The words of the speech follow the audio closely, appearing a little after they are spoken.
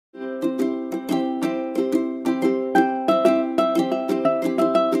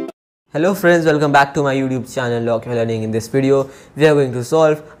Hello friends, welcome back to my YouTube channel Local Learning. In this video, we are going to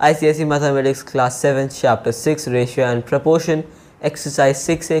solve ICSE Mathematics Class 7 Chapter 6 Ratio and Proportion Exercise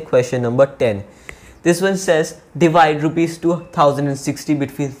 6A question number 10. This one says divide rupees 2060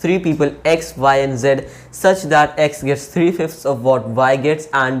 between 3 people X, Y and Z such that X gets 3/5 of what Y gets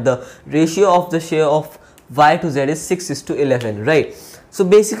and the ratio of the share of Y to Z is 6:11, right? So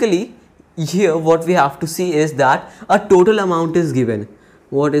basically here what we have to see is that a total amount is given.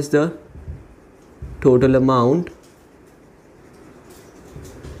 What is the total amount?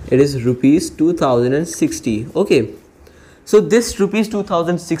 It is rupees 2060. Okay, so this rupees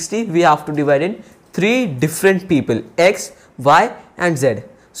 2060 we have to divide in 3 different people X, Y and Z.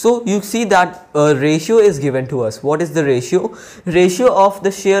 So you see that a ratio is given to us. What is the ratio? Ratio of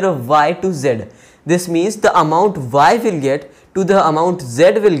the share of Y to Z. This means the amount Y will get to the amount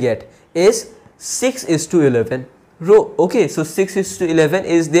Z will get is 6:11. Okay, so 6:11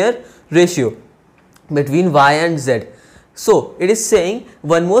 is their ratio between Y and Z. So it is saying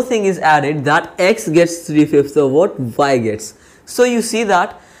one more thing is added, that X gets 3/5 of what Y gets. So you see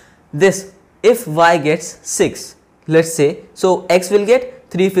that this, if Y gets 6, let's say, so X will get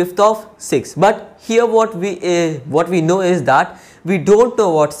 3/5 of 6, but here what we know is that we don't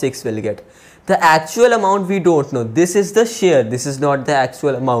know what 6 will get. The actual amount we don't know. This is the share, this is not the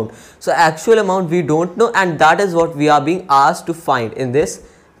actual amount. So actual amount we don't know, and that is what we are being asked to find in this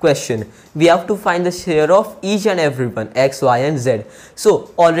question. We have to find the share of each and every one X, Y and Z. So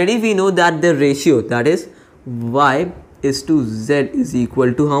already we know that the ratio, that is Y is to Z is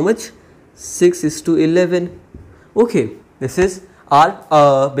equal to how much? 6:11. Okay, this is our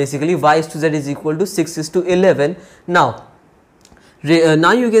basically Y is to Z is equal to 6:11. Now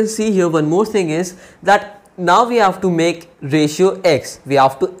you can see here one more thing is that now we have to make ratio X. We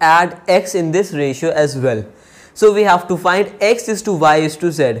have to add X in this ratio as well. So we have to find X is to Y is to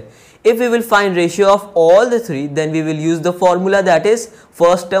Z. If we will find ratio of all the three, then we will use the formula, that is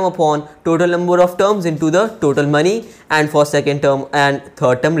first term upon total number of terms into the total money, and for second term and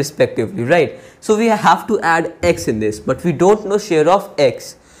third term respectively, right? So we have to add X in this, but we don't know share of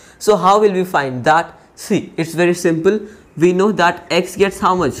X. So how will we find that? See, it's very simple. We know that X gets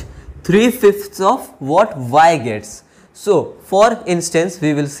how much? 3/5 of what Y gets. So for instance we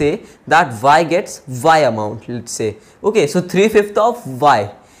will say that Y gets Y amount, let's say. Okay, so 3/5 of Y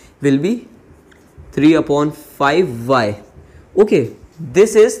will be 3/5Y. Okay,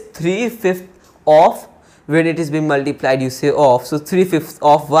 this is 3/5 of, when it is being multiplied you say of, so 3/5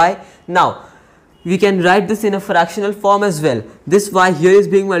 of Y. Now we can write this in a fractional form as well. This Y here is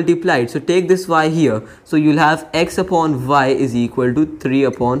being multiplied, so take this Y here, so you'll have X upon Y is equal to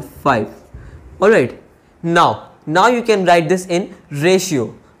 3/5. Alright, now you can write this in ratio.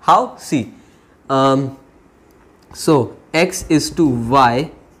 How? See, so X is to Y,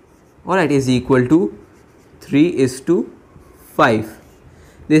 alright, is equal to 3:5.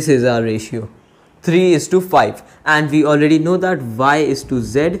 This is our ratio, 3:5, and we already know that Y is to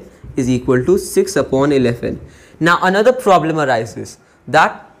Z is equal to 6/11. Now another problem arises,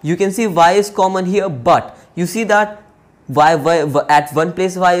 that you can see Y is common here, but you see that Y at one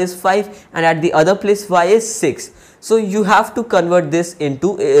place Y is 5 and at the other place Y is 6. So you have to convert this into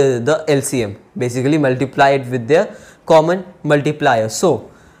the LCM, basically multiply it with their common multiplier. So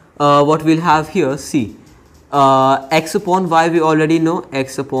what we'll have here, see, X upon Y we already know, X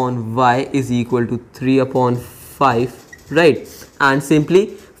upon Y is equal to 3/5, right? And simply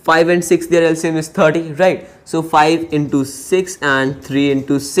 5 and 6, their LCM is 30, right? So 5 into 6 and 3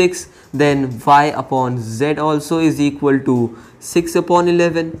 into 6, then Y upon Z also is equal to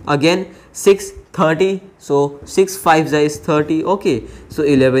 6/11. Again 6, 30, so 6 5s is 30. Okay, so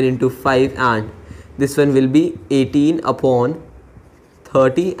 11 into 5, and this one will be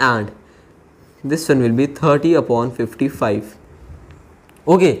 18/30, and this one will be 30/55.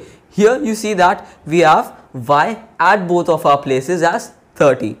 Okay, here you see that we have Y at both of our places as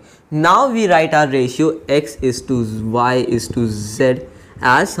 30. Now we write our ratio X is to Y is to Z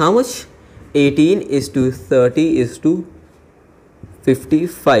as how much?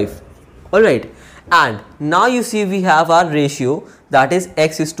 18:30:55. Alright, and now you see we have our ratio, that is X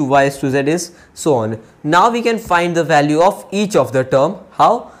is to Y is to Z is so on. Now we can find the value of each of the term.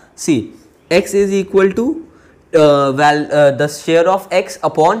 How? See, X is equal to the share of X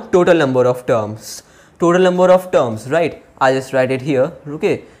upon total number of terms. Total number of terms, right? I just write it here.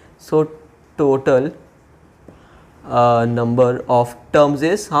 Okay, so total number of terms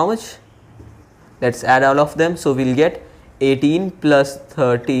is how much? Let's add all of them. So we'll get 18 plus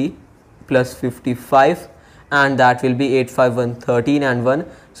 30 plus 55, and that will be 8, 5, 1, 13 and 1,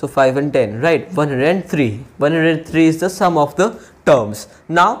 so 5 and 10, right? 103. 103 is the sum of the terms.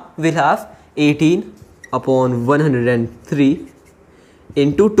 Now we'll have 18 upon 103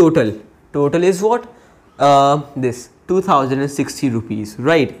 into total. Total is what? This 2060 rupees,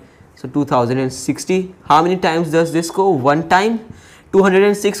 right? So 2060, how many times does this go? One time.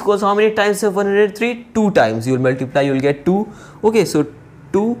 206 goes how many times of 103? 2 times. You will multiply, you will get 2. Okay, so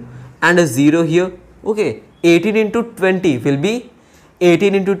 2 and a 0 here. Okay, 18 into 20 will be,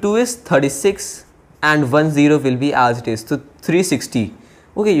 18 into 2 is 36 and 1 0 will be as it is. So 360.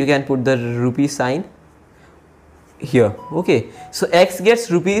 Okay, you can put the rupee sign here. Okay, so X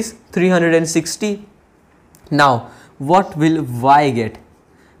gets rupees 360. Now what will Y get?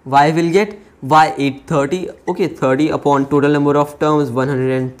 Y will get Y 830. Okay, 30 upon total number of terms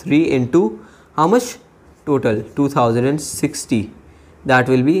 103 into how much? Total 2060. That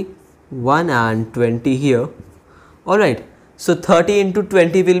will be 1 and 20 here. Alright, so 30 into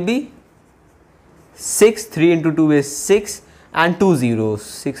 20 will be 6. 3 into 2 is 6 and 2 zeros,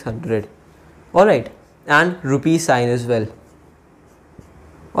 600. Alright, and rupee sign as well.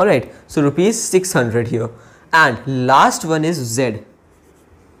 Alright, so rupees 600 here. And last one is Z.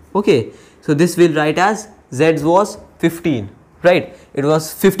 Okay, so this will write as Z was 15, right? It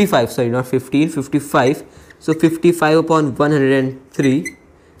was 55, sorry, not 15, 55. So 55 upon 103,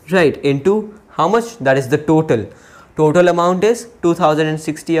 right, into how much? That is the total. Total amount is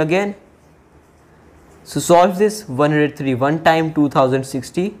 2060 again. So solve this. 103 1 time,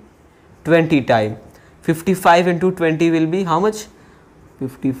 2060 20 time. 55 into 20 will be how much?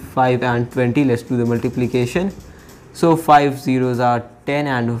 55 and 20, let's do the multiplication. So 5 zeros are 10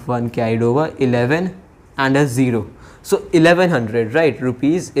 and 1 carried over, 11 and a 0. So 1100, right?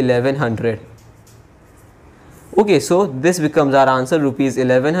 Rupees 1100. Okay, so this becomes our answer: rupees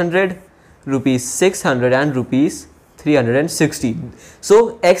 1100, rupees 600 and rupees 360.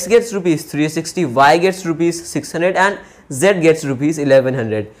 So X gets rupees 360, Y gets rupees 600 and Z gets rupees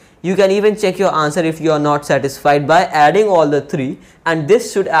 1100. You can even check your answer if you are not satisfied by adding all the three, and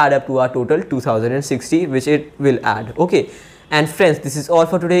this should add up to our total 2060, which it will add. Okay, and friends, this is all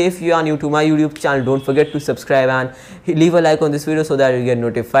for today. If you are new to my YouTube channel, don't forget to subscribe and leave a like on this video so that you get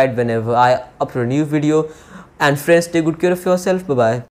notified whenever I upload a new video. And friends, take good care of yourself. Bye bye.